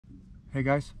Hey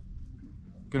guys,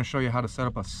 gonna show you how to set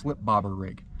up a slip bobber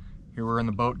rig. Here we're in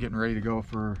the boat getting ready to go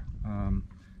for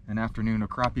an afternoon of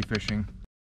crappie fishing.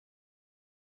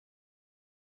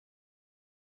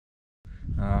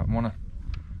 I want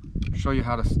to show you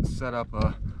how to set up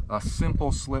a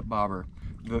simple slip bobber.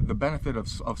 The benefit of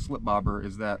slip bobber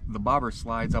is that the bobber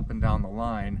slides up and down the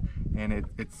line, and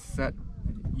it's set.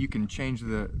 You can change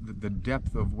the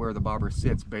depth of where the bobber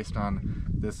sits based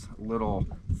on this little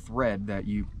thread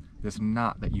this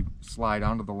knot that you slide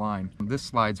onto the line. This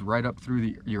slides right up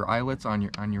through your eyelets on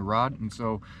your rod, and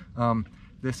so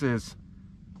this is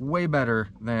way better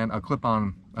than a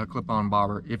clip-on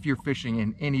bobber if you're fishing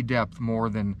in any depth more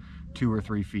than 2 or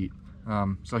 3 feet.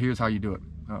 So here's how you do it.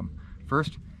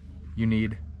 First, you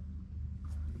need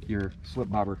your slip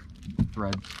bobber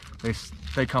thread.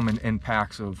 They come in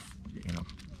packs of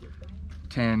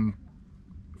 10,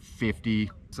 50.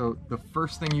 So the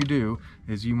first thing you do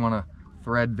is you want to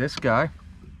thread this guy.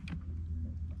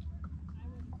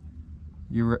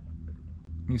 You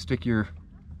stick your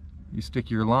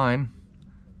line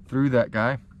through that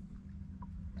guy,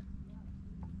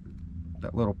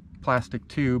 that little plastic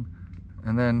tube,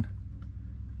 and then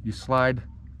you slide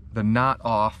the knot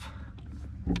off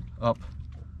up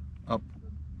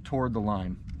toward the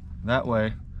line. That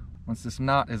way, once this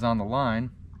knot is on the line,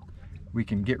 we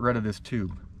can get rid of this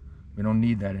tube. We don't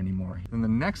need that anymore. Then the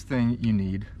next thing you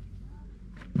need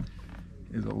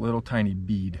is a little tiny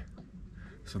bead.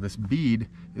 So this bead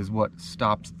is what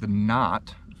stops the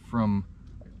knot from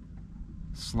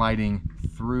sliding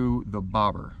through the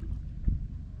bobber.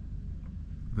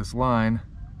 This line,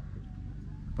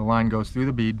 the line goes through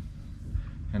the bead,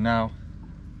 and now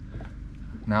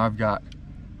I've got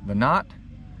the knot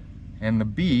and the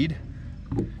bead,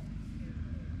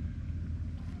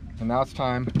 and now it's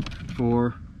time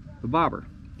for the bobber.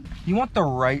 You want the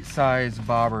right size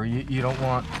bobber. You don't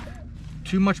want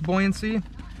too much buoyancy.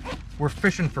 We're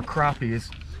fishing for crappies,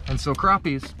 and so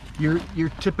crappies, you're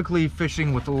typically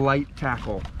fishing with light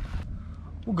tackle.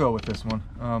 We'll go with this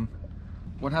one.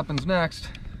 What happens next,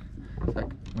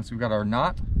 once we've got our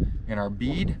knot and our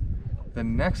bead, the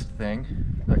next thing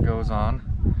that goes on,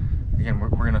 again, we're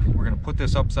gonna put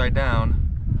this upside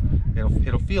down.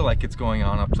 It'll feel like it's going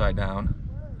on upside down,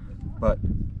 but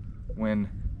when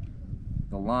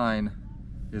the line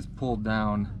is pulled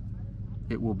down,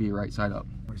 it will be right side up.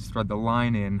 We thread the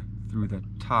line in through the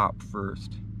top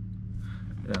first.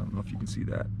 I don't know if you can see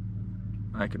that.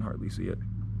 I can hardly see it.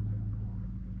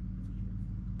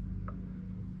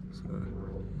 So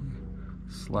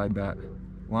slide that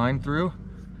line through,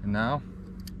 and now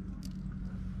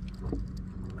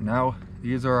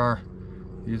these are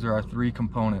our 3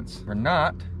 components. Our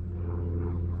knot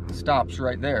stops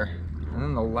right there, and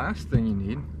then the last thing you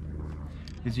need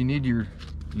is you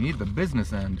need the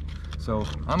business end. So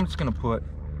I'm just gonna put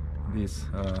this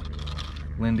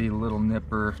Lindy little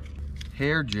nipper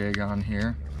hair jig on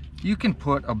here. You can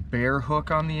put a bear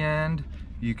hook on the end.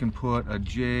 You can put a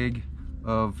jig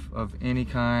of any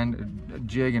kind, a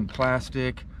jig in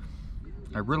plastic.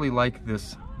 I really like the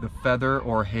feather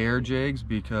or hair jigs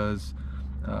because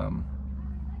the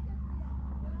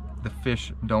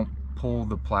fish don't pull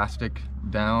the plastic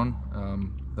down.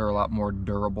 They're a lot more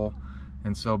durable,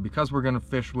 and so because we're gonna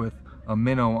fish with a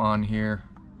minnow on here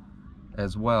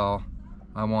as well,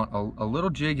 I want a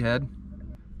little jig head,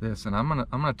 and I'm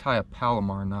gonna tie a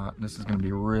Palomar knot. This is gonna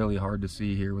be really hard to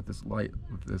see here with this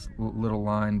little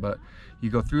line, but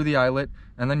you go through the eyelet,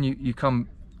 and then you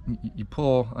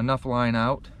pull enough line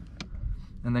out,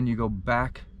 and then you go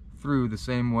back through the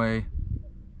same way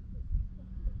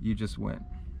you just went.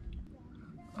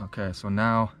 Okay, so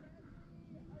now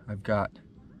I've got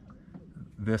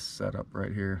this setup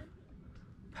right here,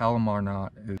 Palomar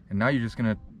knot, and now you're just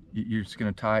gonna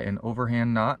tie an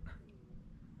overhand knot.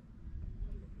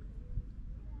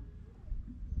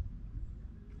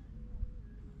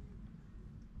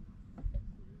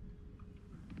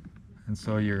 And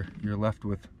so you're left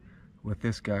with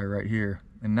this guy right here.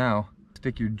 And now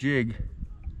stick your jig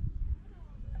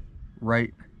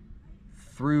right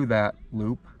through that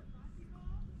loop,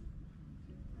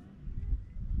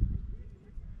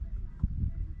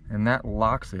 and that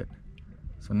locks it.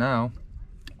 So now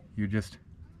you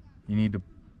need to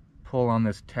pull on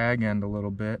this tag end a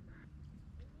little bit.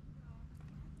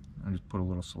 I just put a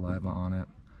little saliva on it.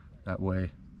 That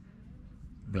way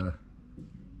the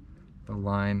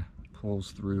line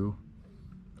pulls through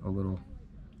a little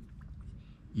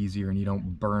easier, and you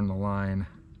don't burn the line.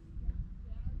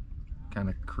 Kind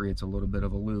of creates a little bit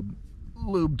of a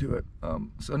lube to it.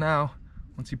 So now,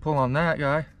 once you pull on that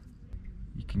guy,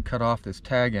 you can cut off this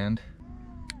tag end.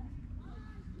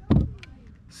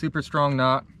 Super strong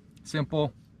knot.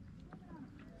 Simple.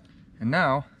 And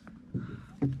now,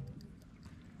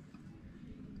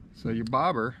 so your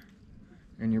bobber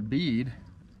and your bead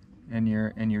and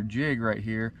your jig right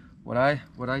here, what I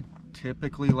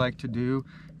typically like to do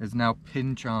is now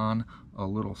pinch on a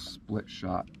little split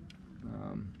shot,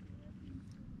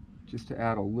 just to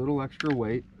add a little extra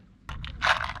weight,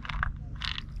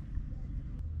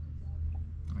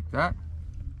 like that.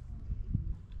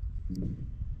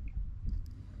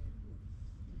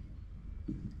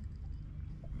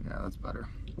 Yeah, that's better.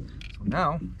 So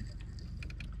now,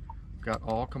 got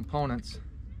all components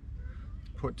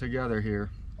put together here.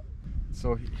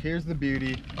 So here's the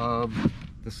beauty of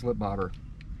the slip bobber.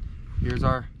 Here's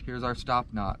our stop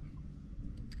knot.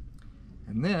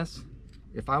 And this,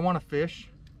 if I want to fish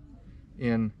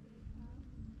in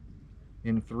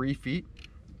 3 feet,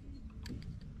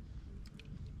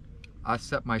 I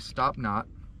set my stop knot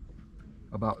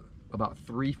about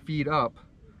 3 feet up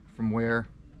from where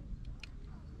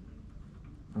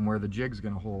the jig's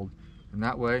gonna hold. And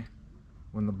that way,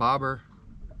 when the bobber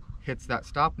hits that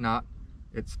stop knot,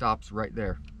 it stops right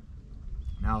there.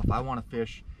 Now, if I want to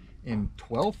fish in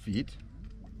 12 feet,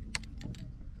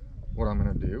 what I'm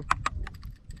gonna do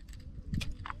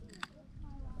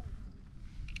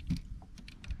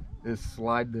is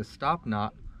slide this stop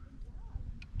knot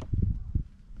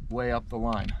way up the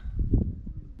line.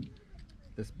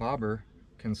 This bobber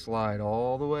can slide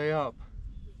all the way up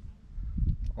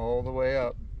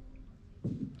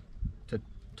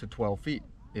to 12 feet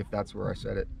if that's where I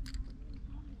set it.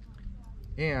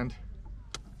 And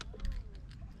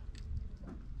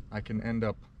I can end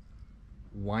up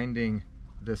winding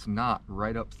this knot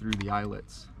right up through the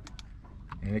eyelets,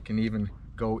 and it can even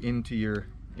go into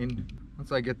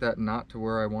once I get that knot to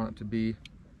where I want it to be,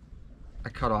 I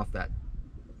cut off that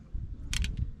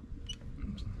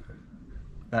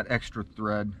extra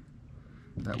thread.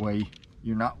 That way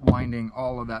you're not winding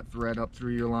all of that thread up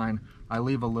through your line. I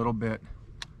leave a little bit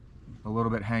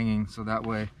hanging, so that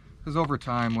way, because over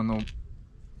time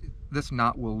this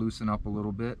knot will loosen up a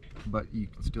little bit, but you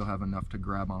can still have enough to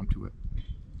grab onto it.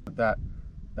 That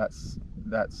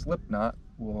slip knot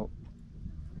will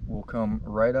come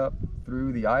right up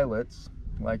through the eyelets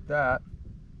like that,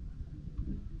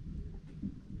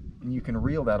 and you can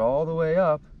reel that all the way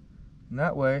up, and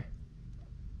that way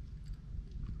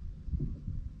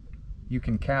you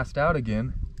can cast out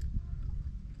again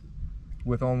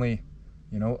with only,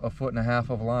 you know, 1.5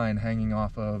 foot of line hanging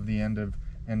off of the end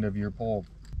of your pole.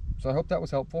 So I hope that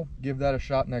was helpful. Give that a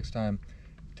shot next time.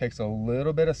 It takes a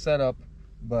little bit of setup,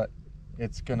 but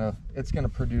it's gonna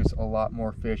produce a lot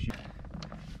more fish.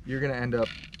 You're gonna end up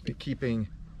keeping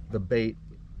the bait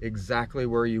exactly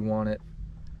where you want it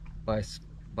by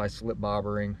slip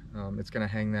bobbering. It's gonna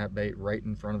hang that bait right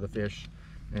in front of the fish,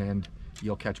 and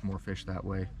you'll catch more fish that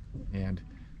way, and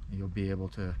you'll be able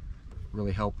to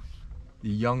really help the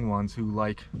young ones who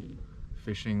like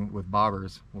fishing with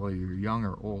bobbers. Whether you're young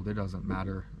or old, it doesn't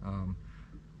matter.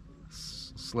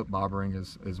 Slip bobbering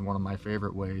is one of my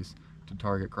favorite ways to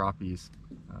target crappies.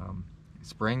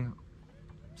 Spring,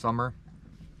 summer,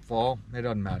 fall, it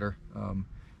doesn't matter.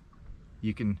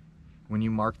 You can, when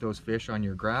you mark those fish on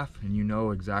your graph and you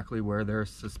know exactly where they're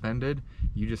suspended,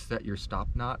 you just set your stop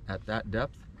knot at that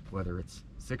depth, whether it's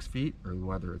 6 feet or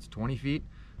whether it's 20 feet,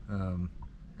 and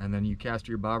then you cast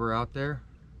your bobber out there,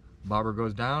 bobber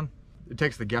goes down. It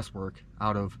takes the guesswork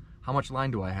out of how much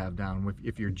line do I have down.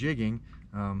 If you're jigging,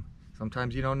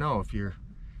 sometimes you don't know if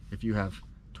you have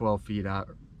 12 feet out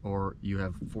or you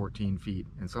have 14 feet,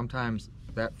 and sometimes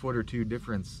that foot or two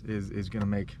difference is going to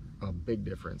make a big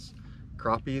difference.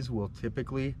 Crappies will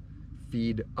typically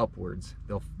feed upwards.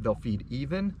 They'll feed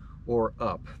even or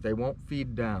up. They won't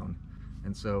feed down,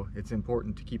 and so it's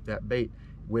important to keep that bait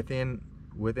within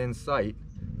sight,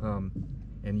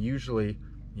 and usually,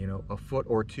 you know, 1 foot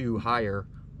or 2 higher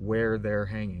where they're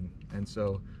hanging. And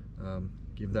so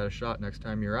give that a shot next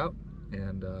time you're out,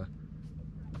 and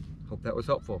hope that was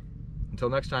helpful. Until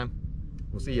next time,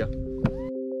 we'll see ya.